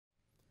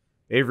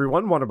Hey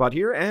everyone, Wanderbot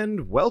here,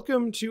 and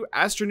welcome to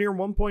Astroneer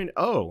 1.0.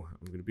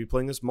 I'm going to be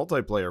playing this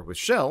multiplayer with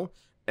Shell,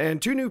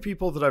 and two new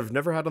people that I've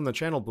never had on the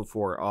channel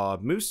before,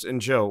 Moose and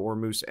Joe, or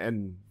Moose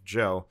and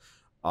Joe.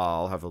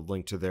 I'll have a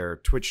link to their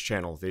Twitch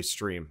channel, they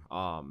stream.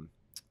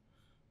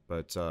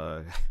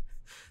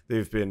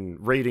 They've been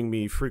raiding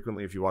me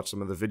frequently. If you watch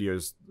some of the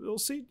videos, you'll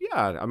see,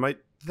 yeah, I might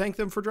thank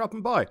them for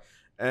dropping by.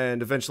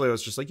 And eventually I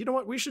was just like, you know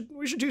what, we should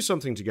do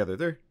something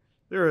together.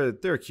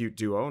 They're a cute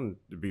duo, and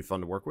it'd be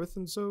fun to work with,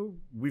 and so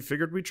we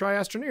figured we'd try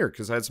Astroneer,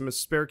 because I had some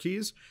spare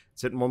keys.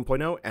 It's hitting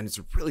 1.0, and it's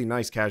a really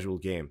nice casual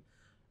game.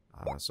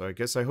 So I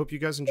hope you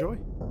guys enjoy.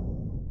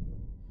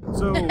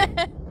 So,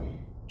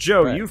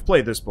 Joe, right. You've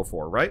played this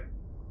before, right?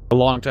 A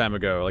long time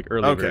ago, like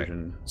early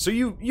version. So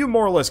you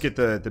more or less get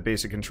the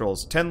basic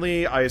controls.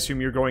 Tenley, I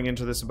assume you're going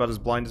into this about as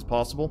blind as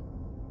possible?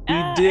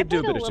 We did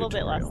do a little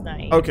bit last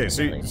night. Okay,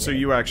 so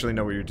you actually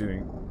know what you're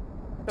doing,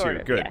 sort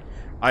too. of, Good.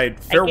 Yeah.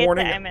 Fair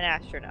warning. I'm an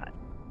astronaut.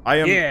 I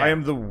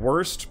am the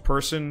worst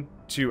person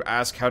to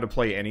ask how to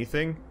play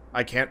anything.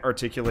 I can't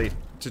articulate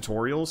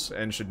tutorials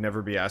and should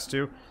never be asked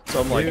to. So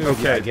I'm like,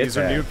 okay, these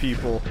are new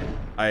people.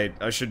 I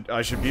should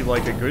be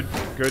like a good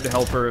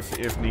helper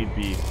if need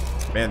be.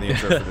 Man, the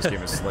intro for this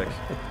game is slick.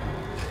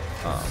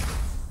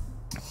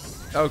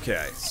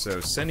 Okay,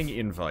 so sending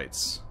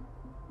invites.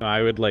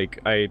 I would like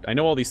I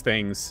know all these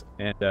things,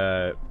 and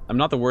I'm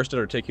not the worst at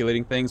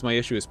articulating things. My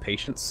issue is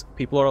patience.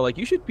 People are like,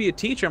 you should be a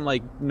teacher. I'm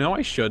like, no,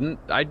 I shouldn't.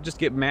 I just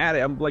get mad.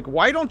 I'm like,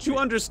 why don't you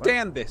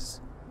understand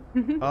this?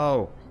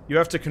 Oh, you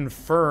have to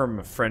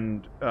confirm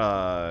friend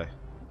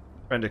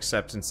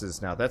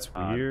acceptances now. That's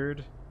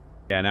weird.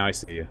 Yeah, now I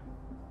see you.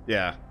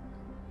 Yeah.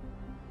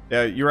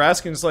 Yeah, you were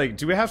asking, it's like,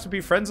 do we have to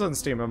be friends on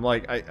Steam? I'm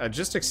like, I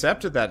just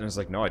accepted that, and it's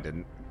like, no, I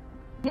didn't.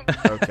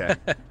 Okay.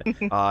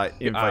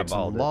 Invite to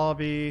the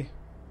lobby.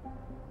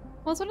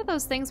 Well, it's one of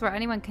those things where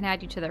anyone can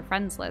add you to their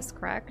friends list,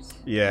 correct?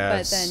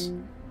 Yes. But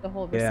then the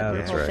whole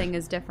reciprocal thing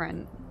is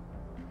different.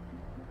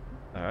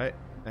 Alright.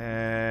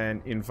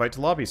 And invite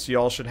to lobby. So you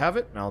all should have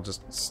it, and I'll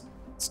just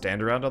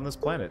stand around on this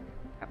planet.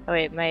 Oh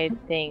wait, my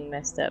thing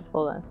messed up.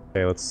 Hold on.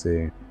 Okay, let's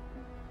see.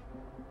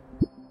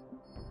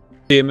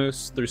 See you,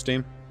 Moose, through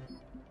Steam.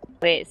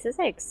 Wait, it says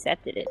I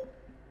accepted it,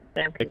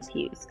 but I'm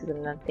confused because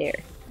I'm not there.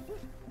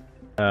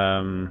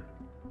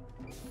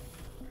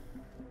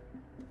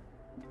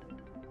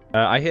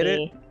 I hit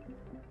it.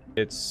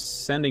 It's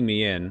sending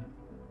me in.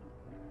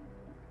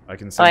 I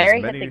can send I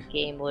already many... had the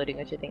game loading,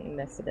 which I think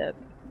messed it up.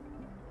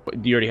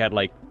 You already had,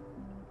 like,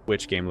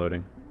 which game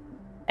loading?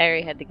 I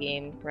already had the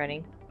game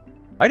running.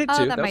 I did too.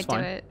 Oh, that might was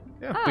fine. do it.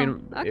 Yeah. Oh, I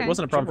mean, okay. it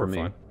wasn't a problem for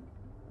me.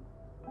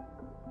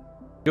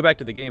 Go back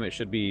to the game. It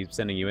should be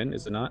sending you in,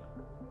 is it not?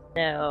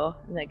 No,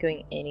 I'm not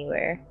going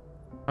anywhere.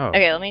 Oh.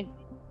 Okay, let me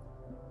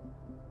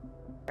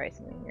try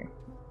something here.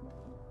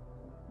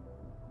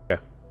 Yeah.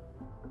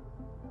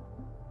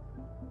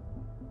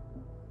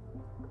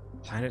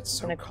 Planet's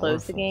so I'm gonna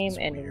close the game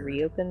and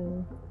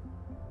reopen.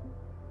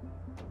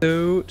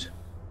 Suit.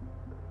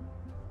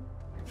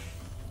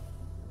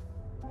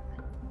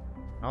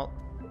 Well,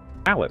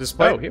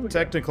 despite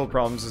technical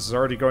problems, this is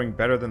already going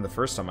better than the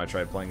first time I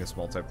tried playing this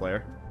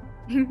multiplayer.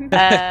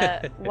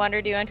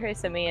 Wander, do you want to try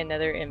send me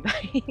another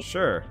invite?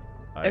 Sure.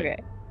 Okay.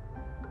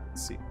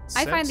 Let's see.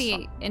 I find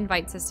the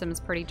invite systems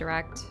pretty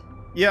direct.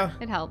 Yeah.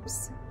 It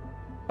helps.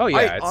 Oh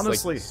yeah, it's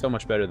honestly like so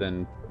much better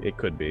than it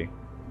could be.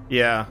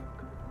 Yeah.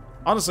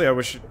 Honestly, I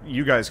wish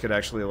you guys could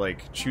actually,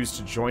 like, choose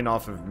to join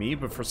off of me,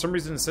 but for some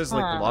reason it says,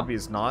 like, the lobby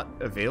is not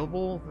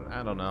available.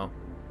 I don't know.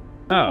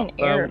 Oh, an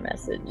error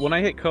message. When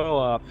I hit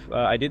co-op,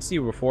 I did see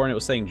before, and it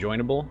was saying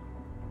joinable.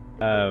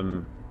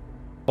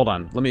 Hold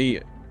on, let me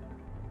go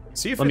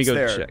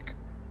there. check.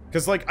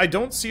 Because, like, I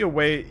don't see a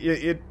way...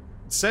 It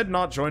said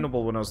not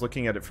joinable when I was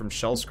looking at it from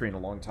shell screen a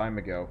long time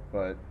ago,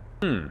 but...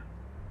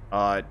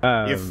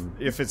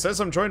 if it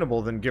says I'm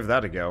joinable, then give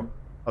that a go.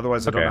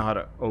 Otherwise, I don't know how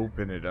to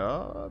open it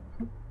up.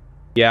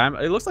 Yeah,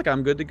 it looks like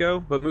I'm good to go,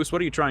 but Moose,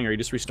 what are you trying? Are you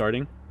just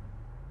restarting?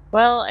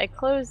 Well, I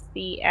closed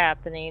the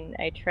app, and then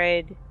I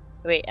tried...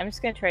 Wait, I'm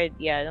just gonna try...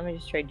 Yeah, let me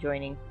just try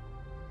joining.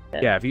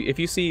 Yeah, if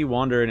you see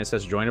Wander and it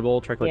says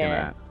joinable, try clicking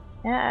that.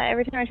 Yeah,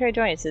 every time I try to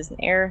join, it says an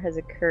error has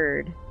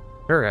occurred.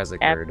 Error has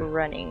occurred. App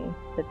running,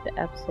 but the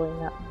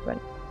absolutely not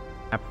running.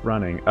 App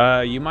running.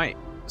 You might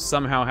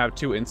somehow have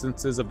two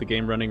instances of the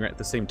game running at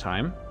the same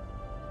time.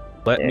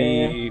 Let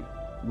me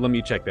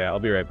check that. I'll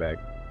be right back.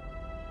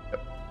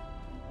 Yep.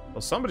 Well,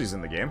 somebody's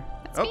in the game.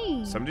 That's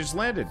me. Somebody just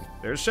landed.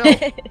 There's Shell.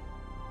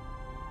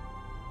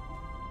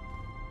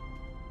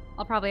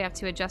 I'll probably have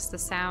to adjust the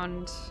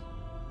sound.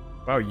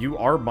 Wow, you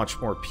are much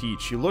more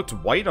peach. You looked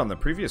white on the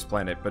previous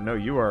planet, but no,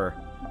 you are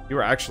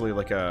actually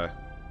like a...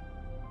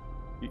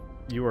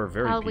 You are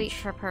very I'll peach. wait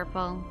for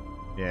purple.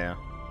 Yeah.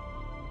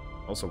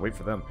 Also, wait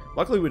for them.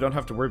 Luckily, we don't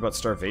have to worry about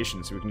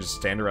starvation, so we can just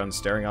stand around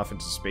staring off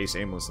into space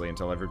aimlessly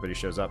until everybody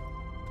shows up.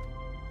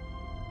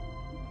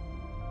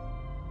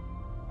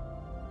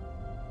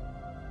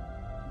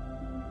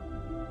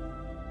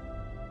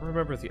 I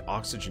remember if the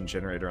oxygen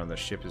generator on the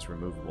ship is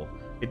removable.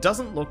 It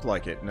doesn't look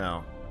like it,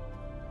 no.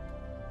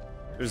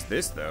 There's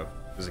this, though.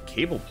 There's a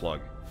cable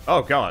plug.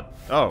 Oh god.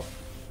 Oh.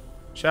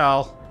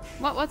 Shal.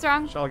 What's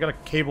wrong? Shal, I got a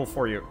cable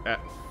for you.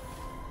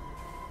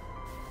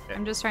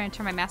 I'm just trying to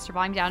turn my master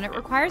volume down. It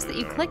requires that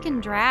you click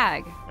and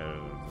drag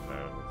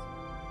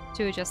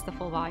to adjust the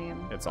full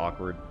volume. It's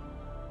awkward.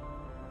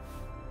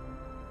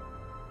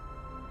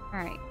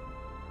 Alright.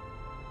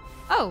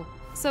 Oh,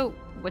 so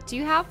what do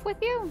you have with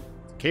you?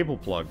 Cable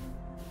plug.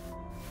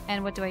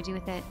 And what do I do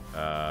with it?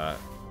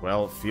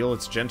 Well, feel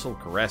its gentle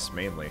caress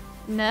mainly.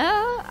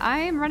 No,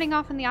 I'm running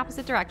off in the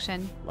opposite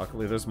direction.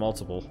 Luckily, there's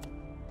multiple.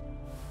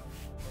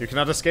 You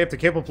cannot escape the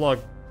cable plug.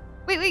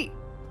 Wait.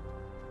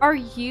 Are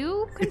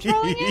you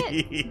controlling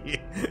it?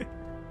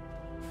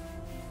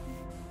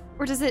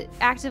 Or does it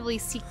actively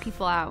seek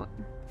people out?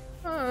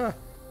 A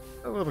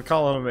little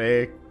column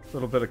A, a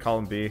little bit of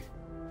column B.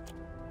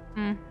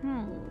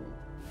 Mm-hmm.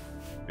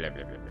 Blah,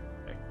 blah, blah,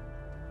 blah,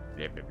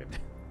 blah, blah, blah,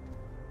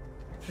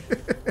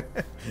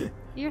 blah.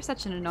 You're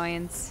such an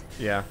annoyance.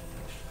 Yeah.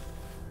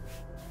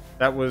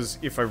 That was,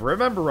 if I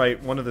remember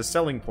right, one of the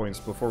selling points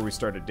before we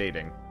started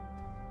dating.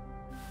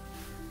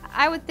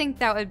 I would think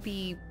that would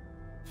be,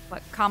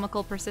 what,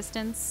 comical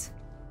persistence?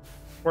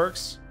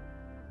 Works.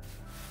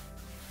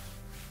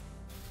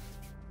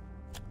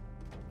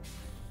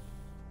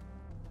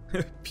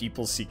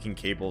 People seeking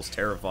cables,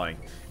 terrifying.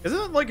 Isn't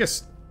it like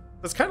that's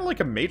kind of like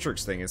a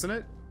Matrix thing, isn't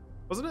it?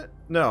 Wasn't it?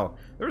 No.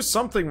 There was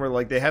something where,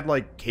 like, they had,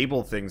 like,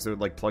 cable things that would,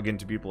 like, plug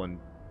into people and,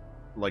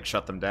 like,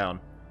 shut them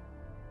down.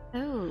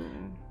 Oh.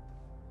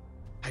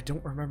 I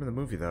don't remember the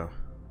movie, though.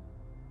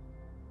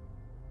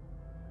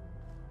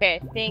 Okay,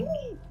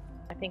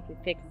 I think we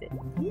fixed it.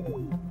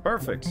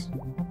 Perfect.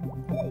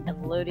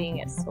 I'm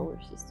loading a solar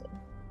system.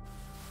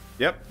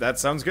 Yep, that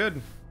sounds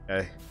good.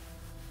 It's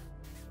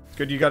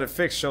good you got it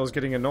fixed. Shell's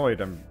getting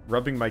annoyed. I'm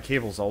rubbing my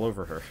cables all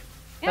over her.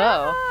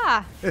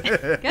 Yeah!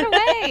 Get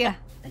away!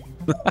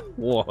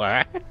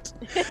 What?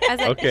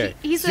 Okay.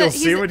 You'll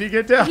see when you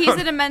get down. He's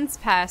an immense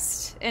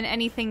pest. In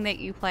anything that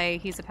you play,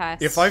 he's a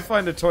pest. If I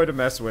find a toy to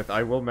mess with,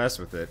 I will mess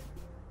with it.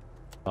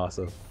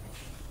 Awesome.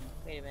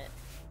 Wait a minute.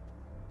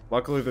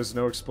 Luckily, there's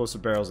no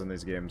explosive barrels in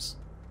these games.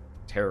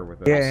 Terror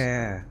with us.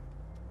 Yeah.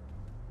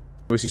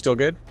 Was he still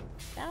good?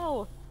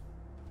 No,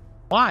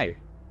 Why?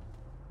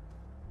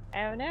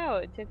 I don't know.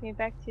 It took me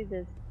back to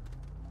the...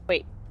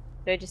 Wait,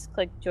 did I just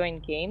click join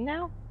game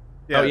now?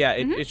 Oh yeah,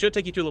 it should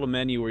take you to a little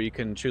menu where you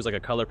can choose like a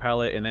color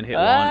palette and then hit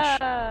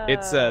launch.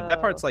 It's that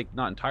part's like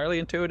not entirely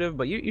intuitive,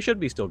 but you should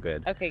be still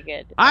good. Okay,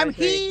 good. I'm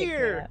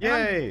here!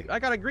 Yay! I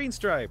got a green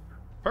stripe.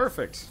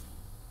 Perfect.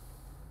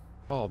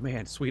 Oh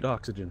man, sweet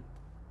oxygen.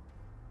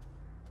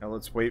 Now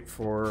let's wait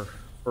for...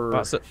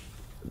 So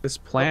this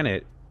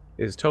planet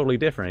is totally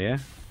different, yeah?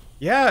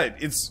 Yeah,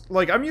 it's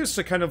like I'm used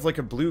to kind of like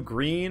a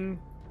blue-green.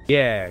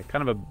 Yeah,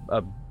 kind of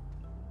a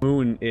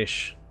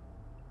moon-ish.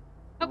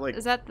 Oh, like-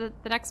 is that the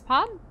next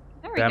pod?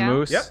 There we That go.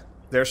 moose? Yep,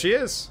 there she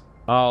is.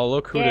 Oh,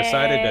 look who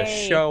decided to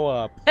Yay. show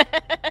up.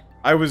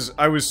 I was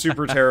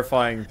super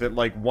terrifying that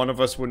like one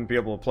of us wouldn't be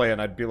able to play,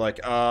 and I'd be like,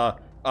 Yeah.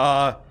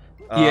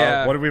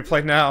 what do we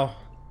play now?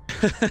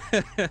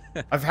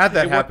 I've had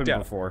that It happen worked out.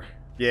 before.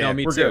 Yeah, No,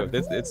 me we're too.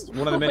 good. It's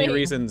one of the many Wait.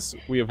 reasons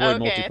we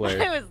avoid Okay, I multiplayer.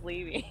 thought I was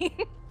leaving.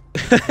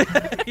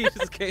 He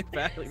just came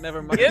back. Like,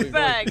 never mind. Get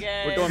back,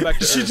 guys. We're going back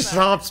to She Earth. just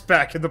hops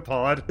back in the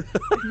pod.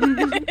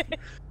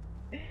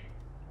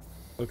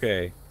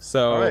 Okay,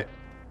 so All right.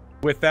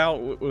 with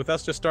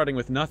us just starting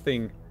with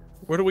nothing,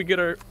 where do we get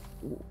our?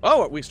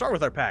 Oh, we start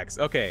with our packs.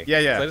 Okay.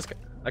 Yeah. So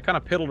I kind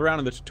of piddled around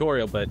in the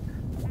tutorial, but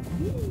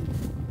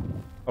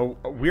Oh,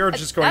 we are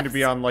just going to be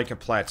That's- on like a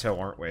plateau,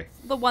 aren't we?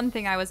 The one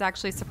thing I was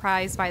actually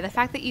surprised by, the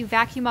fact that you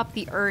vacuum up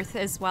the earth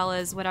as well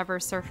as whatever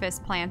surface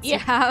plants you Yeah.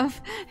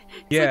 have.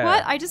 It's Yeah. like,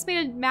 what? I just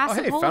made a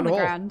massive hey, hole in found the a hole.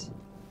 ground.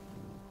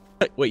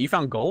 wait, you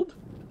found gold?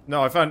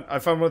 No, I found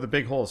one of the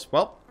big holes.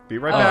 Well, be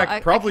right Oh,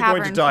 back. a Probably going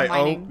to cavern die. for Oh,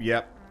 mining.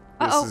 yep.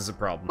 This Uh-oh. is a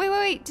problem.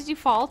 Wait. Did you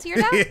fall to your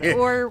death?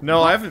 Or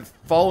No, I haven't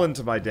fallen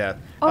to my death.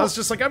 I Oh. was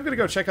just like, I'm gonna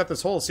go check out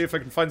this hole, see if I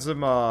can find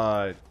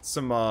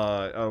some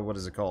what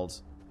is it called?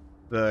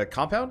 The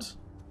compound?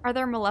 Are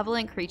there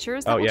malevolent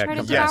creatures that Oh, will yeah, try to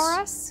come- devour Yes.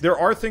 us? There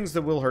are things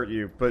that will hurt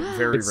you, but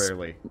very It's-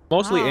 rarely.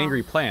 Mostly Oh.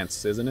 angry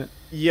plants, isn't it?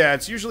 Yeah,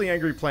 it's usually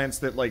angry plants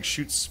that like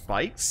shoot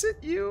spikes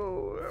at you,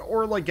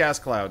 or like gas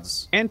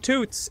clouds. And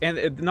toots,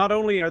 and not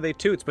only are they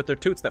toots, but they're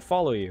toots that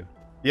follow you.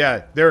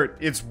 Yeah,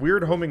 it's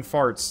weird homing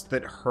farts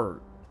that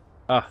hurt.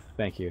 Ah,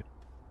 thank you.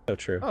 So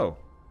true. Oh.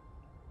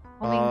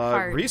 Homing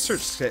farts.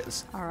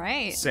 Research All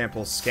right.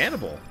 sample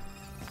scannable.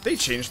 They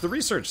changed the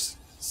research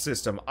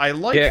system. I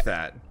like Yeah.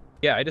 that.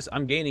 Yeah,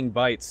 I'm gaining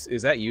bytes.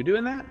 Is that you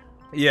doing that?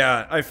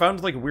 Yeah, I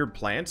found like a weird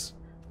plant,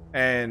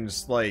 and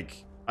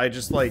like I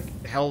just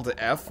like held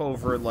F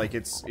over like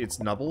its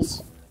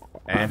nubbles,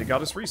 and it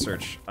got us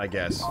research, I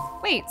guess.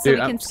 Wait, so Dude,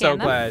 we can I'm scan so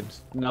them? glad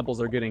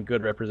Nubbles are getting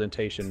good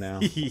representation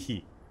now.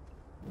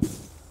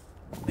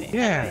 Wait,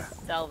 Yeah. how do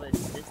I salvage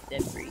this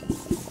debris?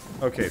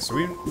 Okay, so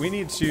we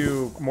need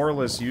to more or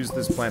less use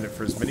this planet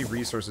for as many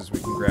resources we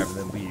can grab and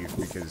then leave,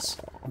 because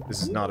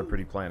this is not a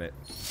pretty planet.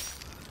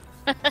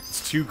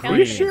 It's too Kinda green.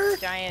 like a sure?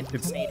 Giant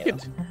It's- tomato.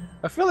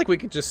 I feel like we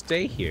could just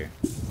stay here.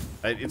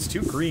 It's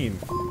too green.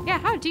 Yeah,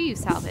 how do you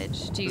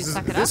salvage? Do you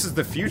suck it up? This is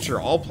the future.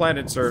 All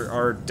planets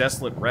are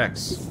desolate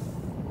wrecks.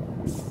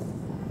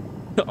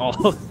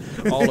 all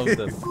of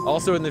them.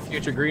 Also in the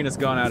future, green has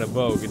gone out of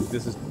vogue, and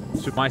this is,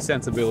 to my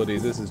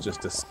sensibilities, this is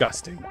just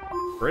disgusting.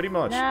 Pretty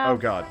much. No. Oh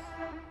god.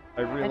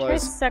 I I tried to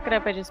realized. suck it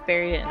up, I just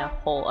buried it in a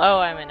hole. Oh,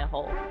 I'm in a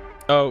hole.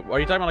 Oh, are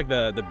you talking about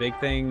like the big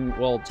thing?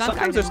 Well, Junk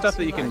sometimes there's items stuff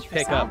that too you can large for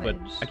pick up, but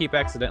salvage. I keep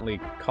accidentally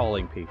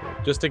calling people.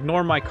 Just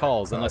ignore my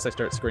calls unless I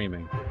start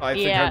screaming. I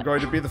think Yeah. I'm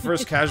going to be the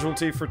first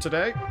casualty for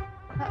today.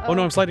 Oh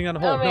no, I'm sliding down a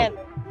hole. Oh man, No,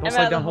 I'm don't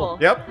slide out down of the hole. hole.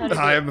 Yep, How did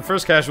I you- am the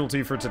first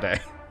casualty for today.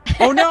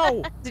 Oh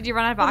no! Did you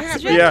run out of What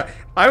oxygen? Yeah,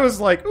 I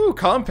was like, ooh,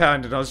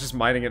 compound, and I was just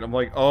mining it. I'm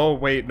like, oh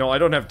wait, no, I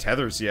don't have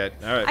tethers yet.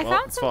 All right, I well,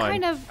 found it's some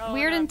fine. kind of Oh,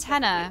 weird no.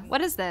 antenna.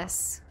 What is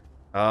this?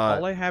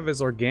 All I have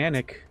is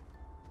organic.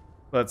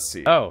 Let's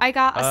see. Oh. I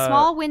got a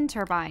small wind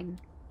turbine.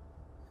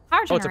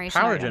 Power Oh, it's generation.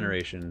 a power item.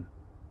 generation.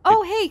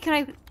 Oh, hey,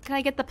 can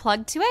I get the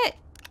plug to it?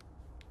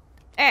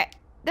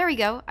 There we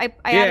go. I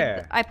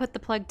Yeah. I put the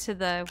plug to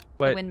the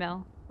But-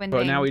 windmill. Wind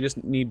But now vane. we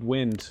just need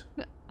wind.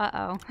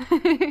 Uh-oh.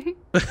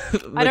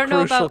 The I don't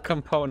know crucial about-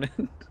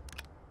 component.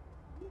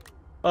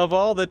 Of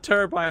all the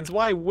turbines,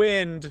 why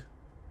wind?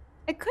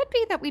 It could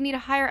be that we need a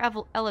higher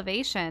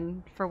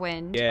elevation for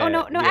wind. Yeah, oh,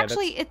 no, yeah,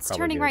 actually, that's it's probably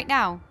turning good. right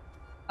now.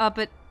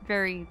 But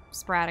very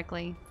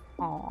sporadically.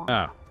 Aw.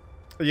 Oh.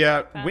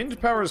 Yeah, Fancy wind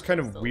power is kind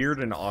of crystals. weird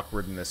and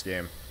awkward in this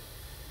game.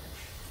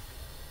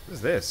 What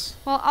is this?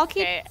 Well, I'll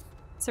keep Okay,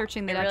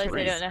 searching the I realize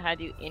I depths. don't know how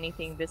to do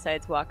anything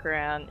besides walk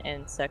around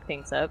and suck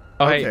things up.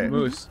 Oh, Okay. hey,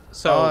 Moose.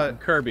 So,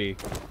 Kirby.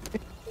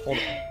 Hold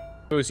on.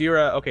 Moose, you're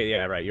okay,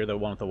 yeah, right. You're the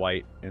one with the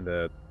white and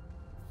the...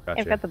 I've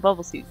Gotcha. got the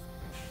bubble suit.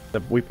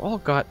 We've all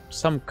got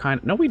some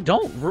kind... No, we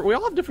don't. We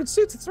all have different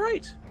suits. That's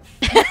right.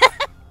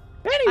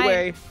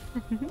 Anyway.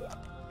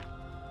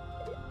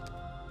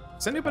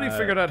 Has anybody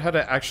figured out how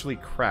to actually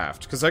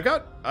craft? Because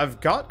I've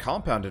got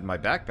compound in my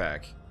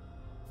backpack.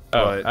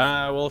 Oh, But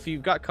well, if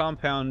you've got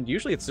compound,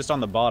 usually it's just on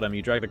the bottom.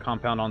 You drag the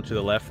compound onto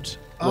the left,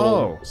 Oh.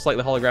 little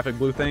slightly holographic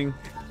blue thing.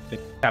 Then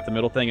you tap the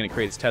middle thing, and it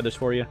creates tethers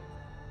for you.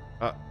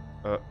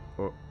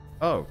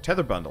 oh,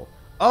 tether bundle.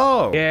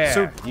 Oh, Yeah,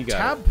 so you got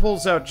tab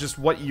pulls out just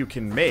what you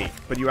can make,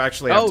 but you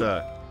actually have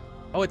to.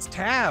 Oh, it's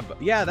tab.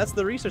 Yeah, that's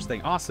the research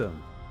thing.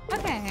 Awesome.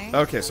 Okay.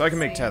 Okay, so I can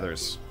make See.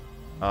 tethers.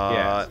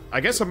 Yeah.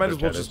 I guess I might as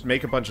well Tethers. just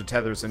make a bunch of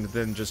tethers and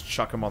then just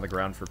chuck them on the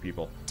ground for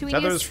people. Do we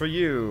Tethers use- for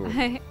you.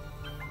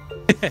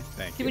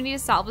 Thank Do you. we need a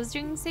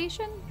salvaging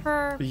station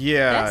for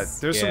Yeah, this?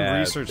 there's some Yeah,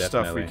 research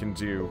stuff we definitely. can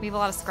do. We have a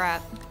lot of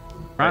scrap.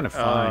 Trying to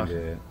find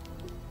it.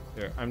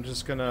 Here, I'm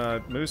just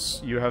gonna...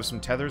 Moose, you have some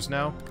tethers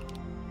now.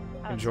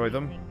 Enjoy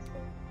them.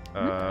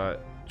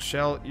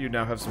 Shell, you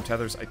now have some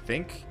tethers, I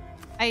think.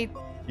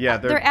 Yeah,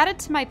 They're added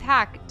to my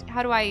pack.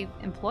 How do I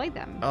employ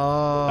them?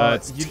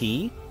 It's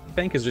T, I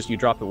think, is just you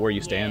drop it where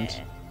you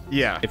stand.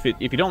 Yeah, If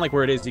you don't like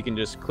where it is, you can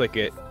just click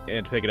it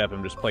and pick it up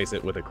and just place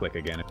it with a click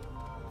again.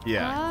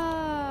 yeah.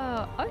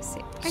 Oh, I see.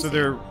 I So see.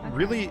 they're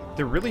Okay.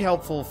 really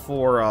helpful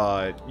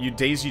for you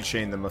daisy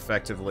chain them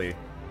effectively,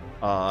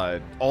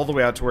 all the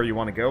way out to where you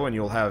want to go, and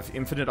you'll have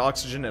infinite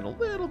oxygen and a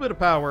little bit of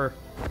power,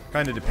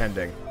 kind of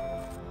depending.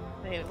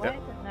 Wait, why is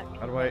it not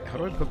How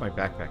do I put my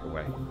backpack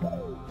away?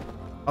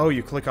 Oh,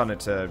 you click on it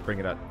to bring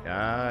it up.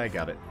 I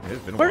got it. It's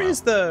been a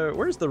while.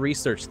 Where's the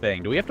research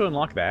thing? Do we have to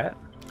unlock that?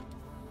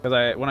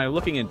 Because when I'm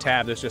looking in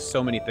tab, there's just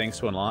so many things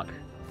to unlock.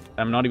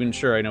 I'm not even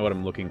sure I know what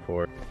I'm looking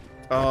for.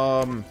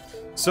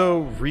 So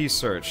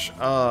research.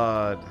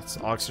 That's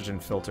oxygen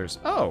filters.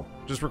 Oh,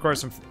 just requires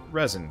some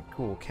resin.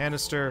 Cool.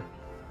 Canister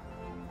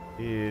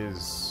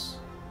is.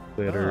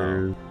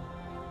 Glitter.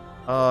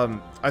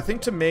 I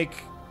think to make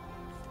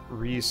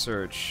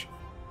research,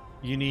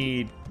 you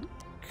need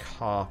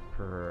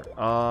copper.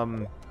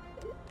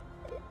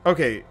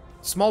 Okay.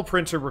 Small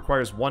printer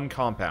requires 1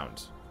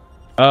 compound.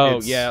 Oh,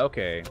 It's- yeah,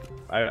 okay.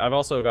 I've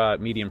also got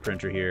medium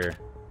printer here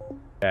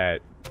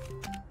that...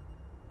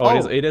 Oh,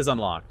 Oh. it is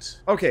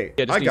unlocked. Okay,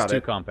 Yeah, it just I needs got 2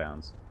 it.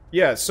 compounds.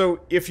 Yeah, so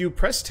if you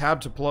press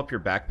tab to pull up your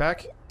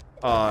backpack,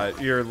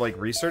 your, like,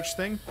 research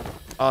thing,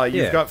 you've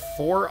Yeah. got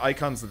 4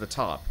 icons at the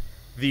top.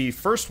 The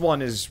first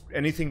one is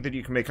anything that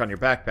you can make on your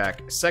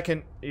backpack.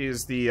 Second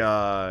is the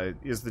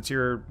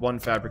tier 1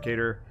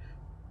 fabricator,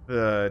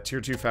 the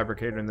tier 2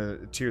 fabricator, and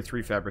the tier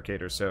 3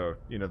 fabricator. So,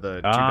 you know, the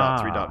 2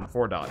 dot, 3 dot, and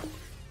 4 dot.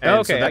 And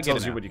Okay, so I that get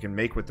tells it you now. what you can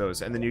make with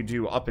those. And then you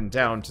do up and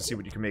down to see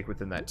what you can make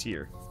within that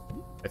tier.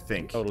 I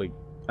think. Totally.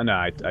 No,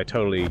 I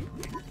totally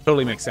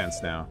makes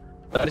sense now.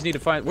 I just need to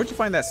find... Where'd you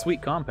find that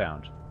sweet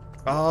compound?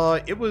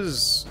 It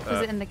was...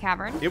 Is it in the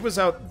cavern? It was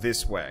out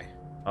this way.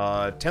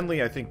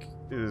 Tenley, I think,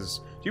 is...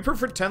 Do you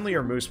prefer Tenley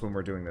or Moose when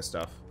we're doing this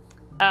stuff?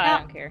 Oh, I Yeah.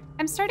 don't care.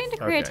 I'm starting to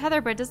create Okay. a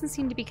tether, but it doesn't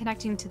seem to be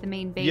connecting to the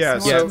main base Yeah,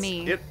 more so to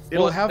me.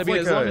 it'll Well, have I mean,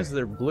 like as long a... as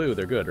they're blue,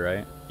 they're good,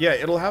 right? Yeah,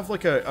 it'll have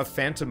like a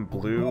phantom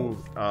blue,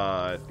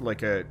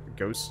 like a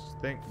ghost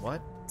thing.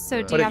 What?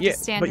 So do But you have yeah, to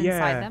stand but inside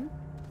yeah. them?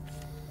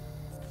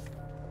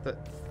 Okay.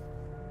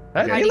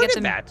 Hey, do you look get at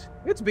them- that!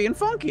 It's being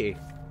funky!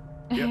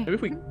 Yeah. Maybe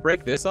if we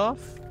break this off,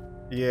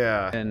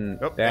 Yeah. and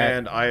Oh, that...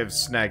 and I have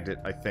snagged it,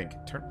 I think.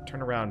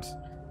 Turn around.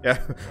 Yeah,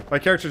 my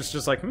character's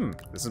just like,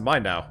 this is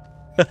mine now.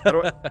 How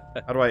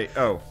do I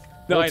oh,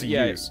 No, what to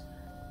use?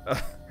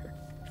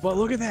 Well,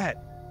 look at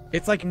that.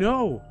 It's like,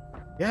 no.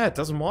 Yeah, it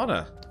doesn't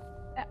wanna.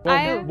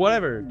 Well,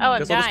 whatever. Oh, I'm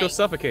Guess I'll just go dying.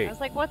 suffocate. I was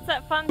like, what's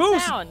that fun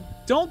Moose! sound?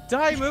 Don't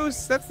die,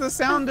 Moose. That's the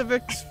sound of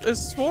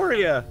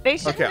dysphoria. They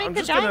shouldn't Okay, make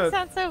the dying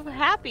sound so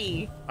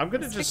happy. I'm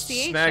gonna just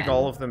Asphyxiation. snag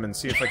all of them and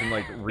see if I can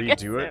like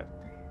redo it.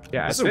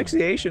 Yeah, This is-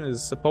 asphyxiation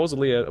is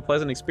supposedly a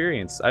pleasant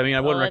experience. I mean,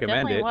 I wouldn't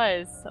recommend it it.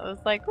 definitely was. I was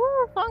like,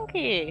 ooh,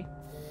 funky.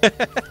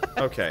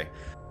 Okay,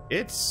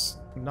 it's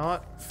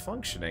not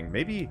functioning.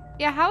 Maybe.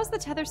 Yeah, how's the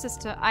tether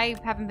system? I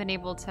haven't been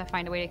able to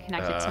find a way to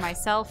connect it to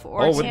myself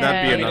or oh, to wouldn't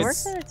that be a it nice-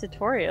 works in a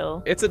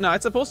tutorial. It's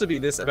supposed to be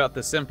this about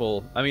the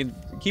simple. I mean,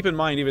 keep in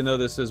mind, even though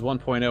this is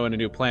 1.0 in a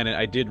new planet,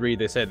 I did read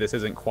they said this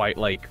isn't quite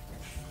like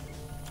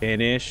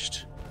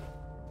finished,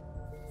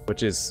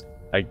 which is,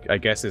 I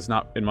guess, is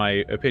not, in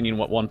my opinion,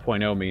 what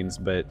 1.0 means.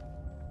 But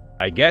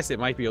I guess it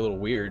might be a little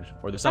weird,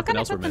 or there's something can I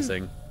else we're put them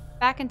missing.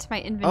 back into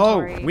my Oh,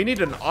 inventory? we need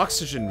an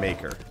oxygen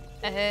maker.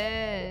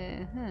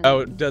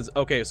 Oh,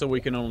 okay, so we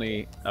can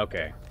only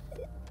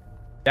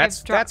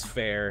That's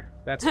fair.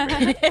 That's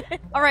fair.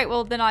 All right,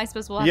 well then I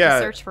suppose we'll have Yeah. to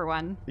search for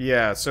one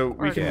Yeah, so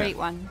or we can. create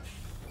one.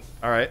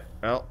 All right.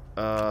 Well,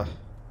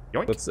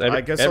 yoink. Let's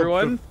I guess I'll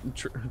everyone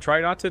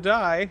try not to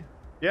die.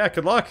 yeah.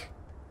 Good luck.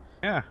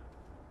 Yeah.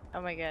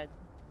 Oh my god.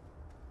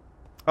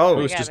 Oh,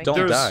 Moose, yeah, just make don't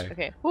there's- die.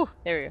 Okay, whew,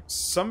 there we go.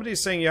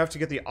 somebody's saying you have to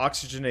get the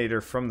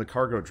oxygenator from the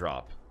cargo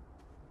drop.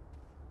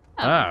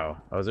 Oh,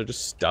 is there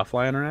just stuff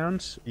lying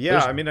around? Yeah,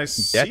 There's I mean, I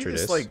see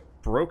detritus. this like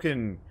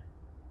broken.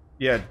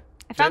 Yeah,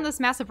 I found this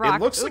massive rock.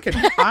 it looks like a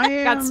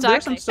Got stuck.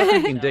 There's some stuff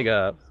we can dig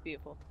up. It's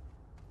beautiful.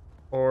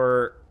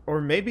 or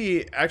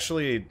maybe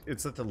actually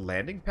it's at the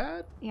landing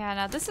pad. Yeah,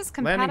 no, this is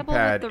Landing compatible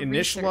pad. with the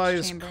research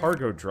Initialize chamber.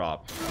 cargo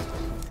drop.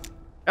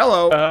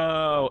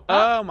 Hello.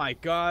 Oh my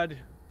god.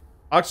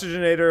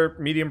 Oxygenator,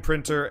 medium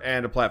printer,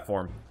 and a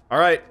platform. All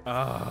right,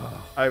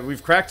 Oh,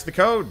 we've cracked the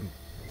code.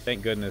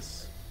 thank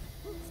goodness.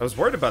 I was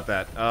worried about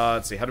that.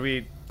 Let's see. How do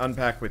we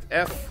unpack with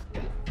F?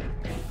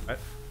 Right,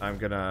 I'm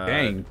gonna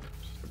Dang.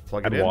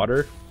 plug Add it in.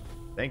 water.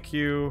 Thank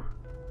you,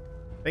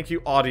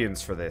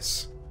 audience, for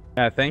this.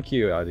 Yeah, thank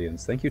you,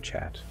 audience. Thank you,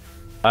 chat.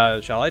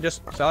 Shall I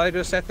just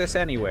set this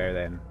anywhere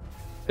then?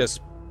 Just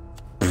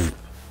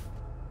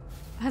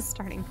A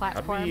starting How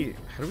platform.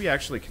 do we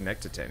actually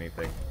connect it to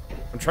anything?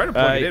 I'm trying to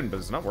plug it in, but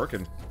it's not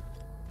working.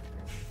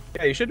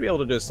 yeah, you should be able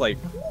to just like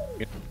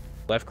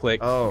left click,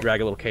 Oh. drag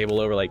a little cable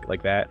over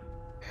like that.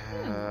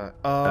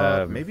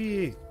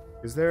 Maybe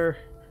is there?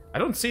 I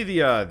don't see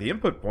the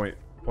input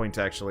point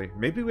actually.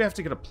 Maybe we have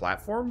to get a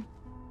platform.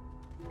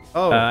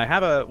 Oh, I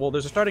have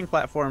there's a starting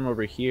platform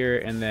over here,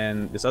 and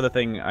then this other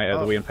thing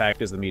that we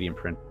unpacked is the medium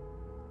print.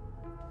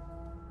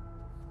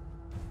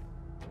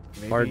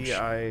 maybe large.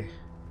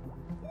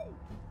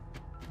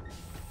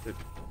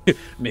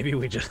 Maybe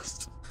we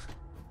just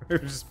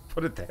just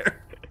put it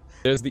there.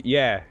 there's the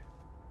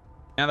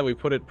Now that we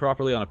put it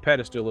properly on a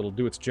pedestal, it'll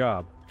do its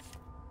job.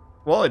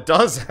 Well, it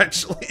does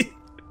actually.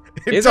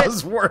 It Is it?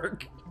 does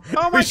work.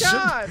 Oh my We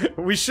god!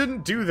 We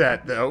shouldn't do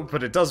that though,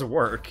 but it does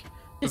work.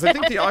 Because I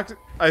think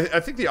I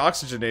think the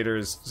oxygenator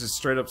is just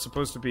straight up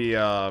supposed to be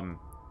Oh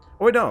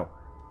wait, no.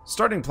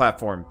 Starting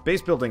platform,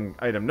 base building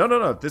item.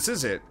 No. This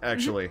is it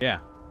actually. Yeah.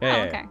 Oh,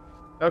 Yeah.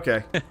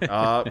 okay. Okay.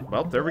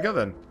 Well, there we go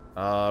then.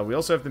 We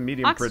also have the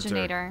medium printer,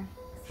 Oxygenator.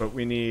 but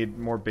we need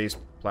more base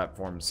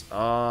platforms.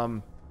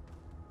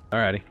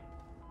 Alrighty.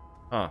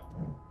 Huh.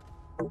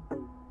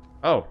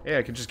 Oh, yeah,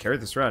 I can just carry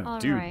this around, All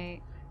dude.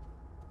 right.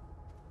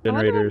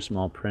 Generator,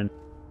 small print.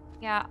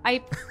 Yeah,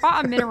 I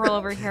brought a mineral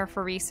over here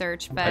for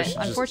research, but should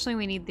just- unfortunately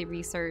we need the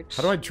research.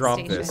 How do I drop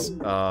station. this?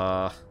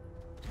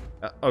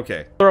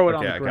 Okay. Throw it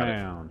Okay, on I the got it.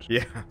 ground.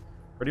 Yeah,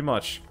 pretty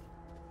much.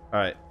 All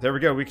right, there we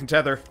go. We can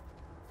tether.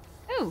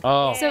 Ooh.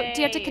 Oh, So do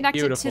you have to Yay. connect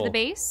it to Beautiful. the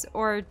base,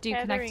 or do you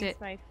connect Tethering's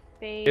it? my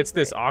favorite. it's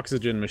this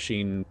oxygen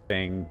machine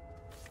thing.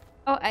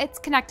 Oh, it's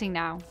connecting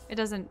now. It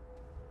doesn't.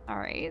 All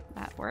right,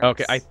 that works.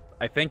 Okay,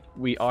 I think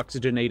we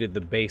oxygenated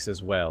the base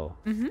as well.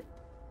 Mm-hmm.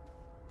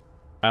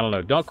 I don't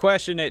know. Don't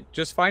question it.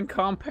 Just find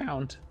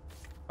compound.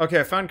 Okay,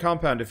 I found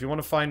compound. If you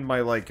want to find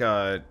my like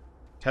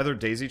tethered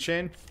daisy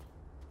chain,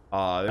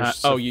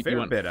 there's a you fair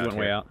went, bit you out went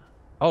here. way out.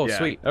 Oh, Yeah.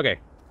 sweet. Okay.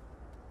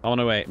 On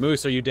the way.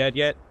 Moose, are you dead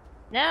yet?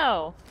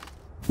 No.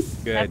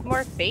 Good. Have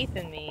more faith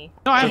in me.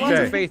 No, I have lots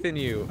Okay. of faith in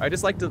you. I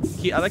just like to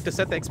I like to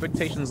set the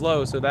expectations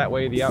low, so that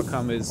way the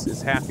outcome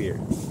is happier.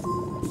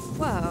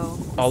 Whoa.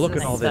 Oh, look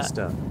This at all is this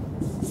stuff.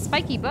 stuff.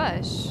 Spiky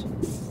bush.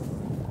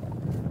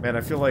 Man,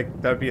 I feel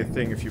like that would be a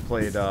thing if you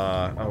played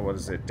what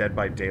is it? Dead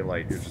by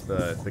Daylight. You're just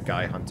the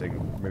guy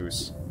hunting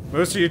moose.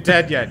 Moose, are you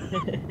dead yet?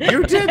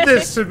 You did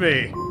this to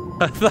me.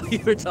 I thought you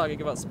were talking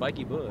about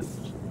Spiky Bush.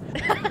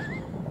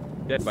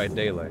 Dead by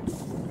Daylight.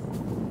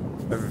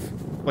 I've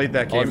played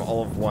that game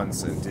all of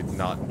once and did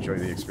not enjoy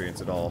the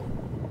experience at all.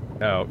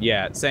 Oh,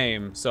 yeah,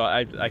 same. So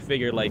I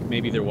figured like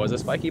maybe there was a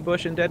Spiky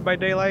Bush in Dead by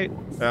Daylight.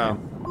 Oh.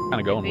 Kind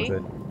of going Maybe.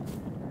 with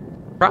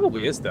it.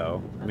 Probably is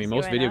though. I mean, see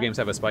most why video not. games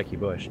have a Spiky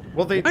Bush.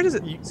 Well, Why does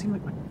it you seem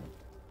like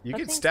get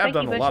think stabbed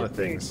on Spiky a lot Bush of is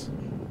weird. things.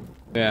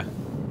 Yeah.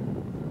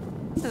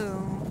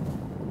 Ooh.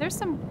 There's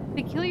some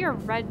peculiar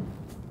red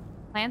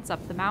plants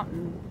up the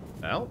mountain.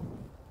 Well,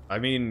 I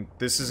mean,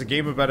 this is a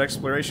game about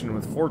exploration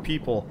with 4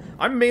 people.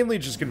 I'm mainly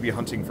just going to be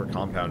hunting for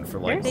compound for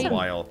like There's a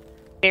while.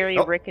 Very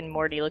Rick and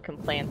Morty looking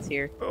plants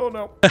here. Oh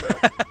no.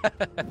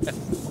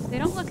 They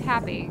don't look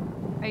happy.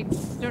 I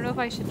don't know if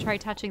I should try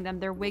touching them.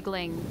 They're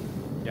wiggling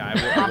Yeah,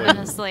 I would.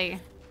 ominously.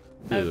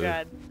 Oh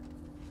god.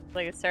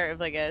 Like a start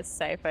of like a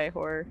sci-fi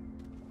horror.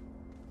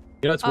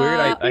 You know, it's weird.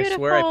 I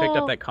swear I picked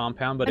beautiful. up that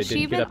compound, but it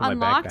didn't get Achievement up in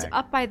my unlocked backpack.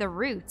 up by the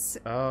roots.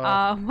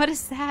 Oh. What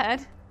is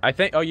that? I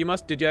think. Oh, you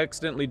must. Did you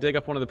accidentally dig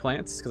up one of the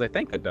plants? Because I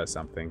think that does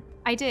something.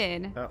 I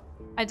did. Oh.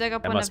 I dug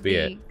up That one must of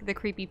be the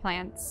creepy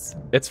plants.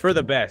 It's for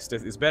the best.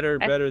 It's better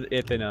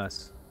it than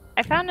us.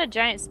 I found a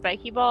giant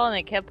spiky ball and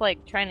it kept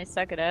like trying to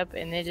suck it up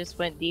and it just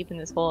went deep in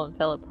this hole and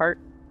fell apart.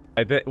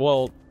 I bet.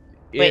 Well,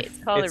 Wait, if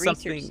it's called a research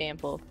something-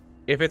 sample.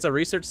 If it's a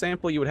research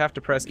sample, you would have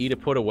to press E to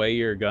put away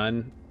your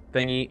gun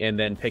thingy and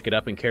then pick it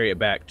up and carry it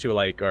back to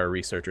like our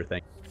researcher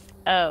thing.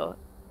 Oh.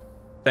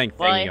 Thank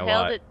Well, I thingy a held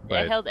lot, it. but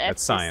I held F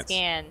that's to science.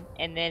 scan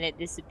and then it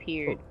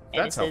disappeared. Oh, And it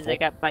that's says I helpful.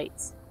 got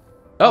bites.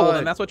 Oh, well,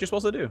 then that's what you're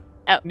supposed to do.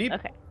 Oh, Neat.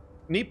 okay.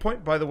 Neat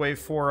point, by the way,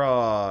 for,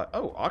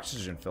 oh,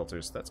 oxygen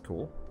filters, that's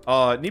cool.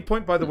 Neat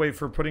point, by the way,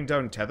 for putting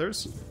down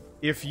tethers.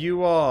 If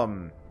you,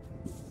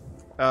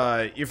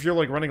 if you're,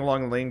 like, running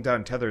along and laying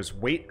down tethers,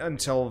 wait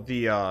until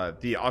the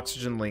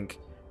oxygen link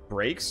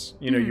breaks.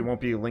 You know, you won't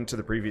be linked to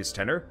the previous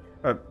tether.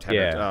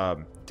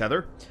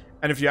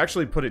 And if you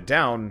actually put it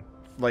down,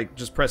 like,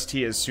 just press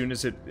T as soon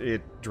as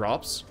it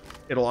drops,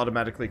 it'll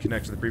automatically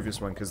connect to the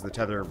previous one, because the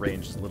tether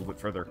range is a little bit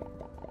further.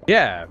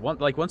 Yeah,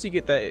 once you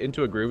get that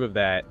into a groove of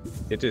that,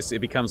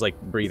 it becomes like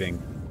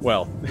breathing.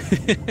 Well,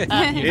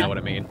 you know what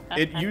I mean.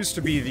 It used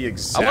to be the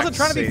exact I wasn't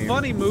trying to be same-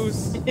 funny,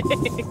 Moose.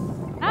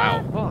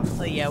 Ah. Wow.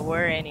 Well, yeah,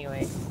 we're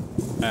anyway.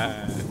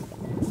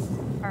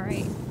 All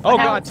right. Oh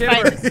What god, happens if I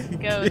Timber! just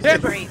go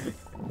Timber! straight?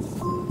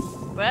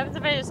 What happens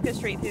if I just go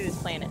straight through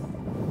this planet?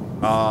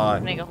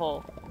 Make a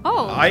hole.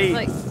 Oh, I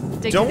like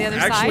dig don't to the other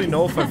actually side?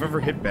 know if I've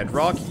ever hit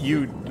bedrock.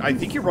 I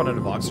think you run out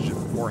of oxygen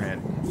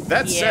beforehand.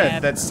 That Yeah.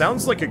 said, that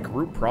sounds like a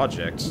group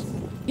project.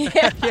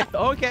 Yeah. Yeah,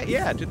 okay,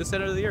 yeah, to the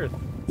center of the earth.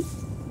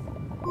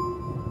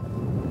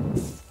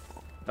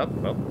 Oh,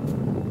 well.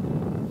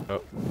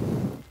 Oh.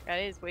 God,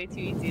 it is way too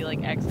easy to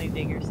like actually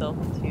dig yourself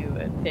into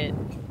a pit.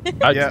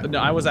 Yeah. No,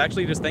 I was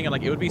actually just thinking,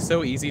 like, it would be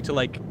so easy to,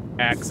 like,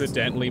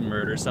 accidentally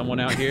murder someone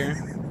out here.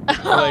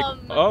 Like,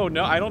 oh,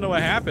 no, I don't know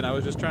what happened. I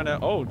was just trying to,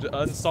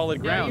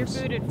 unsolid No, you're grounds.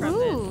 booted from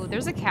Ooh, this.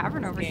 there's a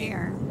cavern over Okay.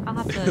 here. I'll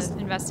have to There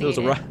investigate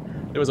was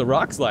there was a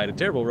rock slide, a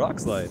terrible rock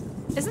slide.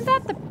 it. Isn't that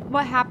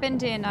what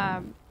happened in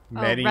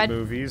Many Red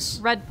movies.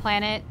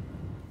 Planet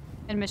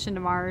and Mission to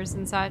Mars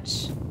and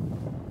such?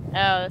 Oh,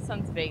 that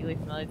sounds vaguely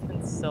familiar. It's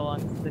been so long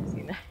since I've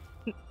seen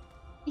that.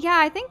 Yeah,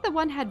 I think the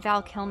one had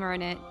Val Kilmer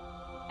in it.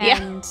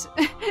 Yeah.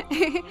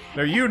 And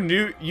No, you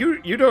knew.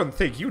 You don't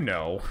think you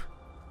know.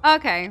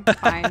 okay,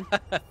 fine.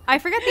 I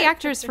forget the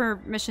actors for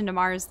Mission to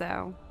Mars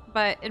though.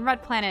 But in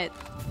Red Planet,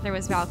 there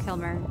was Val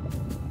Kilmer.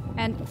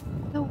 And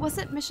was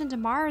it Mission to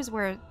Mars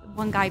where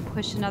one guy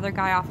pushed another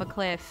guy off a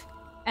cliff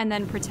and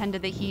then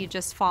pretended that he had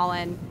just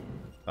fallen?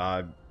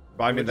 I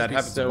mean, would that be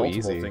happens so in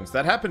multiple easy. things.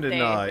 That happened in It could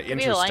be a Lion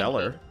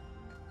Interstellar. King.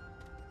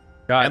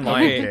 God, And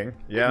Lion okay. King.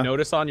 Yeah.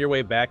 Notice on your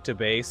way back to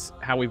base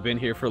how we've been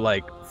here for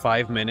like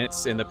 5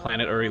 minutes and the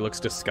planet already looks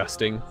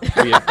disgusting.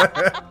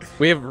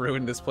 We have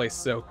ruined this place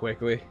so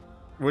quickly.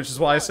 Which is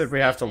why I said we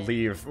have to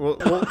leave.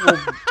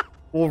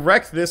 We'll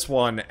wreck this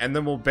one, and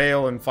then we'll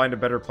bail and find a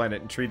better planet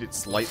and treat it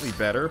slightly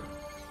better.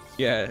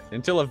 Yeah,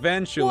 until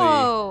eventually.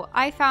 Whoa!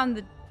 I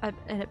found a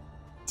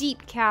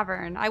deep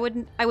cavern. I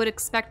would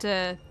expect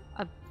a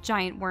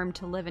giant worm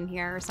to live in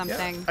here or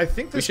something. Yeah, I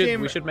think this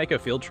We should make a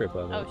field trip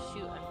of it. Oh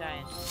shoot, I'm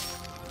dying.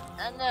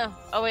 Oh no.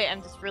 Oh wait,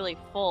 I'm just really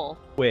full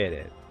With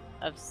it.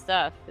 of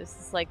stuff. This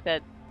is like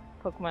that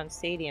Pokemon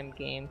Stadium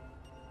game.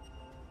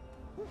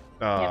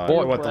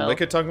 Boy, What, the well.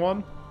 Lickitung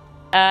one?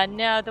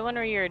 No, the one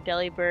where you're a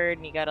Delibird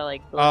and you gotta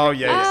like. build Oh,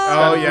 your yeah. base.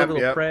 Oh, Got yeah,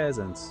 little yeah.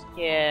 presents.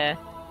 Yeah.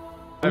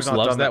 I've Moose not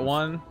loves done that that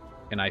one,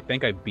 and I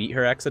think I beat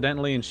her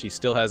accidentally, and she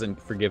still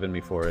hasn't forgiven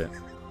me for it.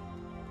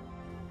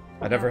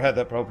 I never had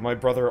that problem. My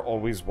brother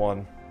always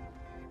won.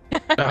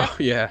 Oh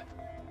yeah.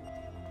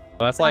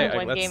 Well, that's why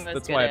One game I was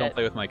that's good why I at. don't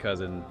play with my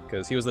cousin,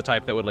 because he was the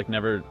type that would like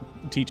never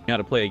teach me how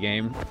to play a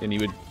game, and he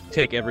would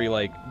take every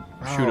like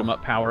shoot 'em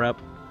up power up.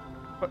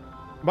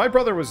 My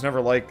brother was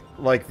never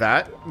like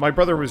that. My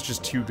brother was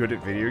just too good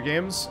at video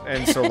games,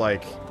 and so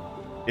like,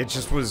 it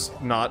just was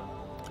not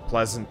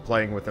pleasant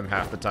playing with him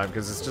half the time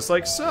because it's just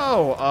like,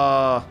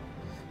 so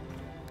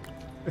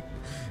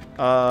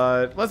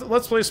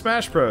let's play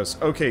Smash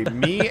Bros. Okay,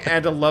 me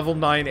and a level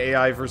 9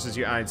 AI versus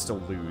you. I'd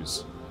still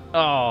lose.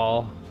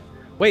 Oh,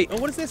 wait.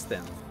 Oh, what is this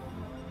then?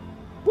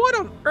 What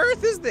on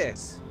earth is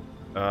this?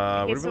 Okay,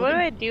 are we so what do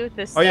looking? I do with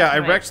this? Oh yeah, stuff I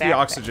in my wrecked the backpack?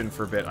 oxygen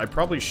for a bit. I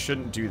probably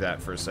shouldn't do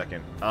that for a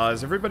second.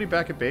 Is everybody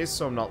back at base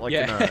so I'm not like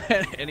in Yeah,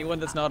 a...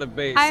 anyone that's not a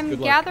base. I'm good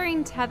luck.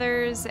 gathering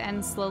tethers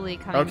and slowly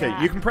coming Okay,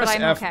 back, you can press but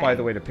I'm F, okay. by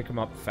the way, to pick them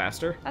up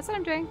faster. That's what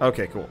I'm doing.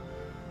 Okay, cool.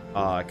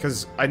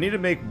 Because I need to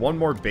make one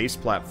more base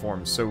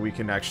platform so we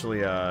can actually,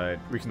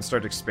 we can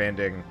start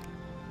expanding,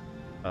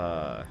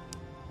 our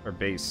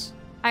base.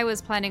 I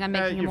was planning on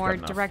making a you've more got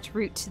enough. direct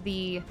route to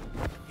the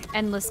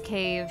endless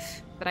cave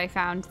that I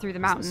found through the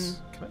mountain.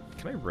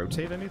 Can I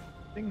rotate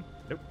anything?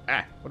 Nope.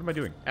 Ah, what am I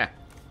doing? Ah,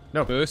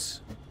 no.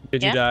 Moose,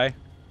 did Yeah? you die?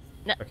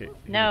 No, Okay. here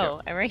we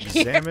no, go. I'm right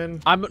here.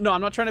 Examine. I'm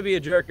not trying to be a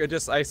jerk.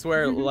 I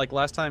swear, like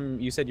last time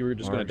you said you were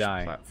just gonna large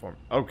die. Platform.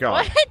 Oh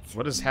god. What?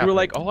 What is You happening? were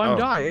like, "Oh, I'm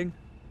dying."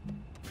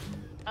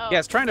 Oh, Yeah,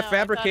 it's trying to no, I thought I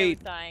was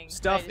fabricate dying. I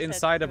stuff just had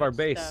inside too of our much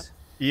base. stuff.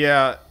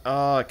 Yeah.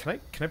 Can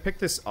I pick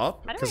this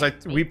up? How do Because I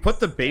we make put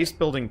the this base thing?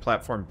 building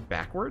platform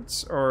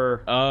backwards,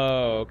 or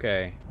Oh,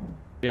 okay.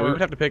 Yeah, we Or-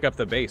 would have to pick up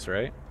the base,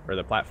 right? Or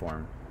the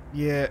platform.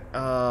 yeah.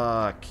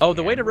 Oh,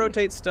 the way to can we?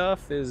 rotate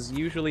stuff is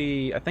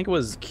usually, I think it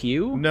was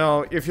Q.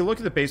 No, if you look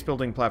at the base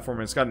building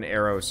platform, it's got an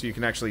arrow, so you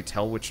can actually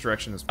tell which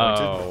direction is pointed.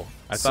 Oh,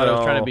 I thought it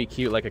was trying to So- be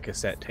cute like a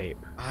cassette tape.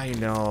 I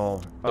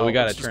know. But we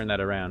gotta let's just- turn that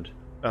around.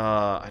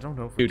 I don't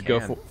know if we Dude,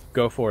 can.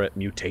 go for it.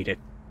 Mutate it.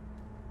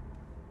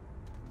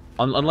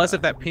 Unless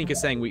if that pink is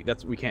saying we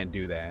can't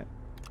do that.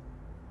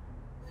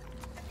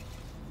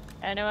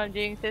 I know I'm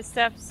doing this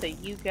stuff, so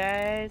you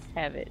guys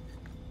have it.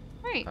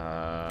 Right.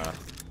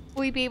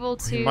 Will we be able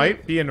to? We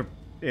might be in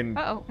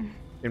Uh-oh.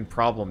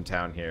 Problem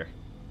town here.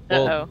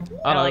 Well, Uh-oh. I I don't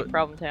don't like know.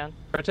 Problem Town.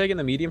 Try taking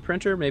the medium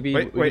printer. Maybe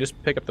Wait, we wait. can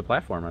just pick up the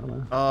platform. I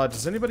don't know.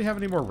 Does anybody have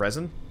any more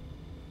resin?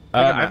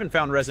 I haven't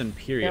found resin.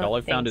 Period. Don't All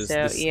I've found think is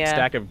so, this yeah.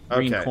 stack of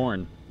green Okay.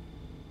 corn.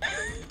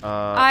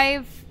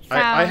 I've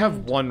found. I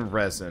have one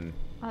resin.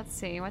 Let's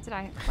see. What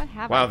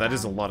have Wow, I that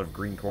is a found? lot of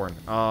green corn.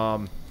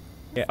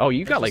 Yeah. Oh,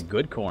 you got like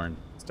good corn.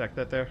 Stack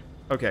that there.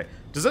 Okay.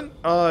 Doesn't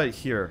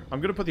here.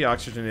 I'm gonna put the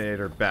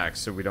oxygenator back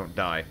so we don't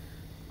die.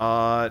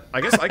 I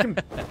guess I can.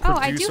 Oh,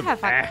 I produce do some-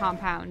 have that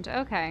compound.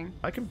 Okay.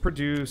 I can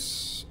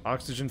produce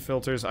oxygen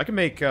filters. I can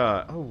make.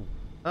 Oh,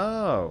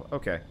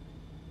 okay.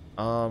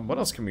 What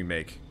else can we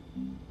make?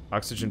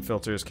 Oxygen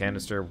filters,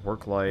 canister,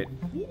 work light.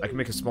 I can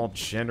make a small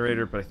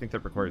generator, but I think that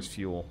requires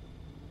fuel.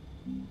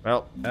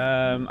 Well,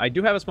 I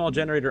do have a small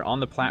generator on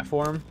the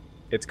platform.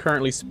 It's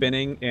currently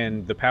spinning,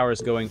 and the power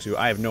is going to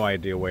I have no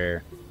idea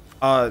where.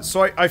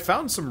 so I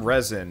found some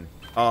resin.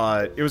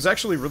 It was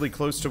actually really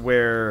close to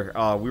where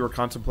we were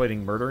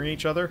contemplating murdering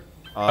each other.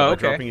 By okay.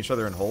 dropping each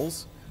other in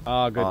holes.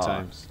 Ah, good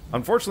times.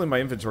 Unfortunately, my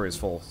inventory is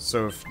full,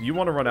 so if you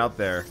want to run out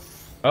there,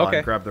 Okay.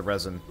 and grab the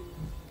resin.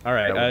 All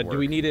right. that would Do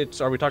we work. need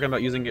it? Are we talking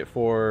about using it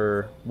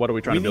for what are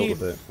we trying to build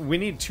with it? We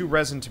need 2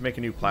 resin to make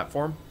a new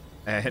platform,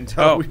 and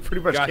Oh, we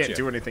pretty much gotcha. can't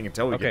do anything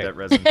until we Okay. get that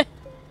resin.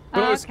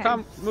 Moose, okay.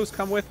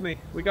 come with me.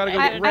 We gotta go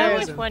I get know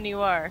resin. which one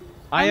you are.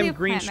 I Only am a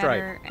green plant stripe.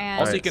 matter and-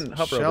 Also, you Alright, can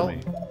hover Shell, over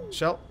me.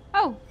 Shell,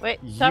 Oh. Wait,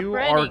 stop you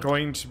running. are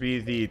going to be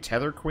the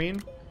tether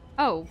queen.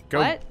 Oh. Go,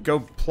 What? go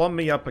plumb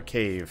me up a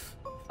cave.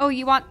 Oh,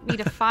 you want me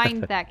to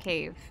find that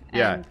cave and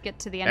Yeah. get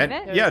to the end And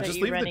of it? yeah, Or just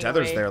you leave the running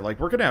tethers away? there. Like,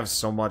 we're gonna have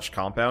so much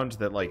compound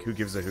that, like, who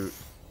gives a hoot?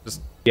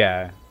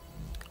 Yeah.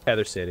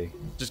 Heather City.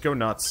 Just go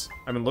nuts.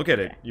 I mean, look at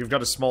it. You've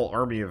got a small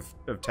army of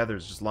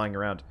tethers just lying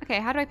around. Okay,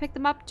 how do I pick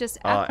them up? Just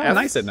Uh, F? Oh,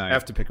 nice at night.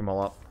 Have to pick them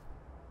all up.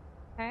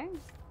 Okay.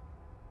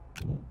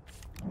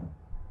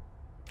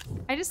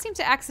 I just seem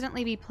to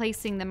accidentally be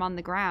placing them on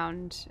the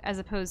ground as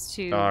opposed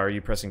to. Are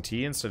you pressing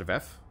T instead of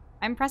F?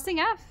 I'm pressing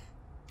F.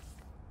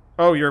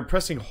 Oh, you're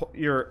pressing.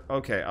 You're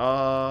okay.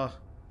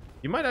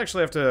 You might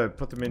actually have to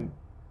put them in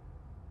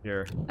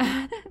here.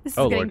 This is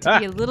Oh, getting Lord. to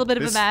be a little bit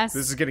of a mess.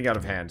 This is getting out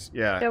of hand.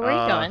 Yeah. So where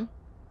are you going?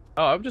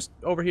 Oh, I'm just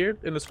over here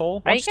in this hole.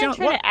 Are Why you don't gonna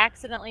stand- try to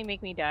accidentally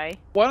make me die?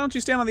 Why don't you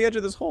stand on the edge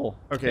of this hole?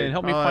 Okay. And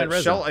help me find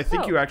resin. Shell, I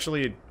think Oh. you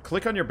actually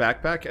click on your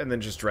backpack and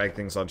then just drag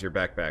things onto your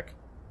backpack.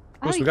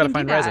 Oh, Moose, you we gotta can do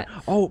find resin.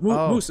 that. Oh,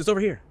 Oh. Moose, it's over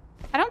here.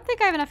 I don't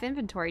think I have enough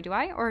inventory, do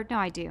I? Or no,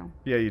 I do.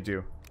 Yeah, you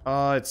do.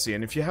 Let's see.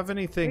 And if you have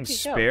anything Where'd you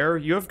go? spare,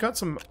 you have got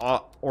some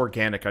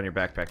organic on your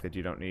backpack that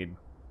you don't need.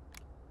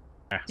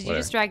 Ah, Did you whatever.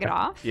 just drag it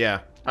off?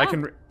 Yeah. Oh.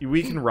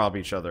 We can rob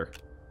each other.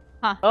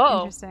 Huh. Oh.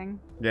 Interesting.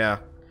 Yeah.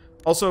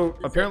 Also,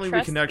 apparently we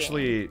trust can game.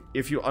 actually,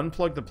 if you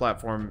unplug the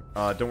platform,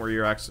 don't worry,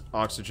 your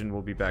oxygen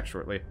will be back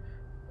shortly.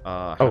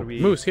 How Oh, do we,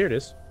 Moose, here it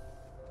is.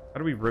 How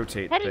do we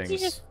rotate How things?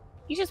 did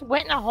you just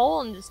went in a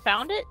hole and just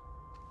found it?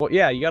 Well,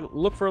 yeah, you gotta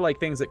look for like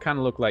things that kind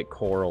of look like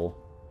coral.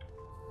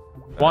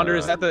 Wander,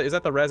 is that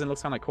the resin?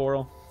 Looks kind of like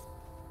coral.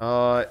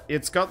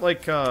 It's got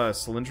like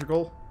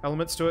cylindrical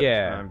elements to it.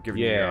 Yeah, I'm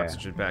giving you your yeah.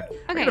 oxygen back.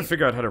 I Okay. gotta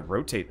figure out how to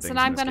rotate things. So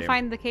now in I'm this gonna game.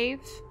 find the cave.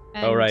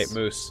 And Oh right,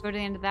 Moose. Go to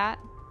the end of that.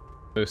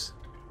 Moose,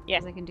 Yeah.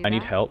 'cause I can do I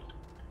need that. help.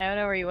 I don't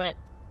know where you went.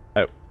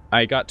 Oh,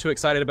 I got too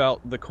excited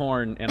about the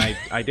corn and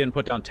I didn't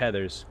put down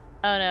tethers.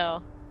 Oh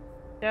no.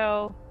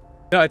 So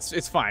No,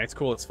 it's fine. It's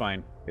cool. It's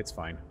fine. It's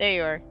fine. there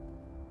you are.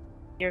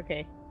 You're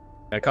okay.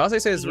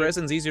 Kaze says Yeah.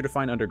 resin's easier to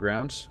find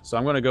underground, so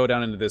I'm gonna go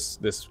down into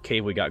this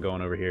cave we got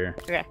going over here.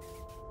 Okay.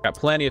 Got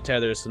plenty of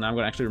tethers, so now I'm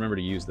gonna actually remember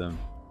to use them.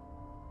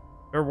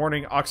 Fair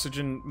warning,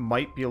 oxygen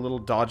might be a little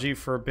dodgy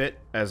for a bit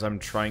as I'm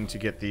trying to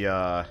get the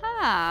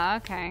Ah,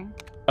 okay.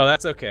 Oh,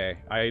 that's okay.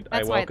 I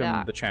That's why welcome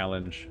that- the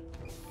challenge.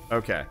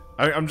 Okay.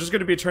 I'm just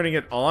gonna be turning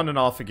it on and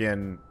off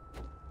again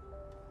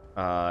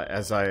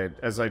as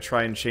I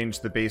try and change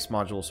the base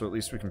module so at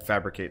least we can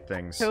fabricate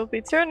things. We'll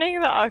be turning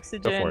the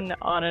oxygen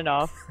on and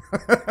off.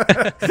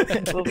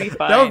 We'll be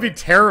fine. That would be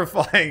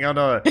terrifying on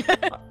a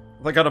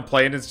like on a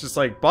plane. It's just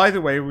like, by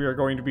the way, we are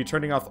going to be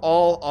turning off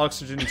all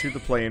oxygen to the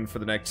plane for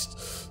the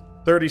next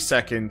 30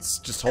 seconds.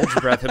 Just hold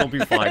your breath. It'll be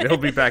fine. It'll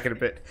be back in a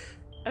bit.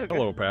 Okay.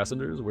 Hello,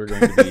 passengers. We're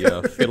going to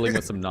be fiddling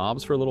with some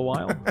knobs for a little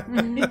while.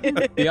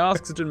 The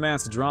oxygen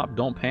masks drop.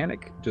 Don't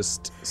panic.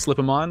 Just slip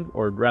them on,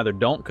 or rather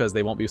don't, because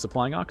they won't be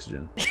supplying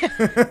oxygen.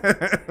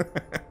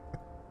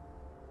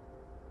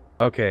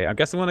 Okay, I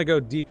guess I want to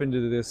go deep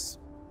into this.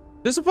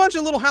 There's a bunch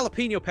of little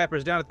jalapeno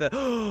peppers down at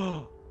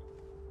the...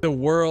 The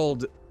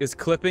world is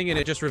clipping, and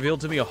it just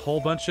revealed to me a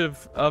whole bunch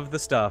of the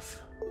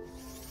stuff.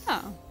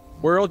 Oh.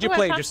 World, you Ooh, I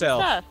played found some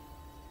yourself. stuff.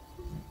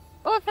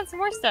 Oh, I found some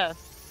more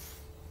stuff.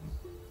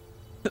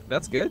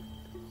 That's good.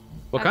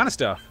 What kind of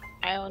stuff?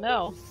 I don't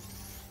know.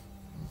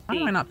 How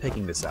am I not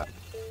picking this up?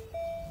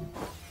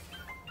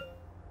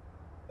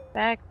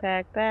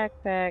 Backpack,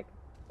 backpack.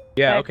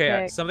 Yeah, okay.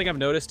 Backpack. Something I've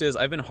noticed is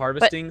I've been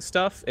harvesting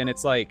stuff, and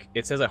it's like,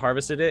 it says I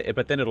harvested it,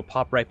 but then it'll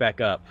pop right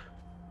back up.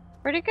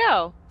 Where'd it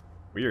go?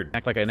 Weird.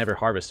 Act like I never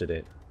harvested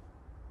it.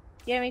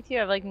 Yeah, me too. I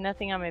have like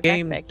nothing on my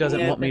Game backpack. doesn't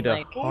You want me been, to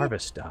like,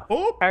 harvest stuff.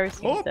 Oh,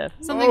 harvesting stuff.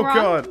 Something wrong?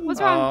 God.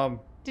 What's wrong?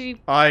 Did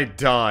I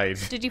died.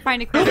 you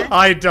find a critter?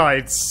 I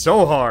died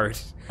so hard.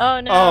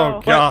 Oh no.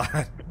 Oh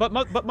god. But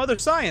Mother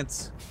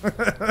Science!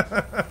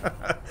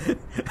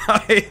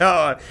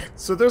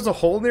 So there's a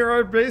hole near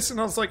our base, and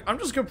I was like, I'm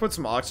just gonna put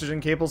some oxygen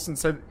cables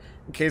inside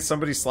in case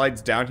somebody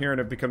slides down here and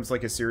it becomes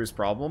like a serious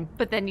problem.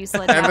 But then you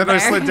slid down And then there. I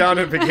slid down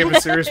and it became a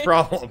serious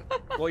problem.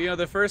 Well, you know,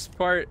 the first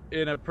part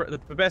in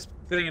the best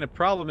thing in a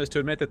problem is to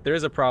admit that there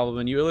is a problem,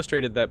 and you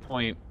illustrated that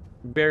point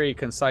very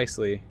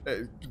concisely.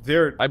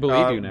 I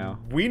believe you now.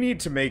 We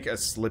need to make a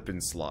slip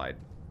and slide.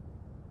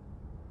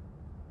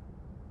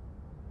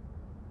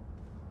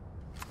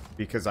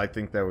 Because I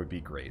think that would be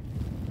great.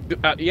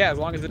 Yeah, as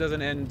long as it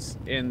doesn't end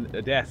in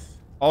a death.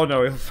 Oh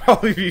no, it'll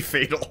probably be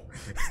fatal.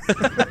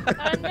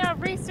 Oh no,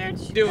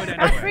 research. Do it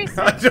anyway.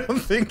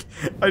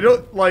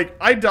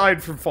 I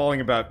died from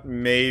falling about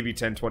maybe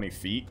 10-20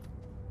 feet.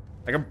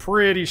 Like, I'm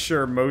pretty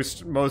sure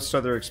most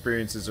other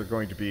experiences are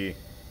going to be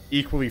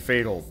equally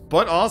fatal,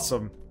 but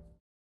awesome.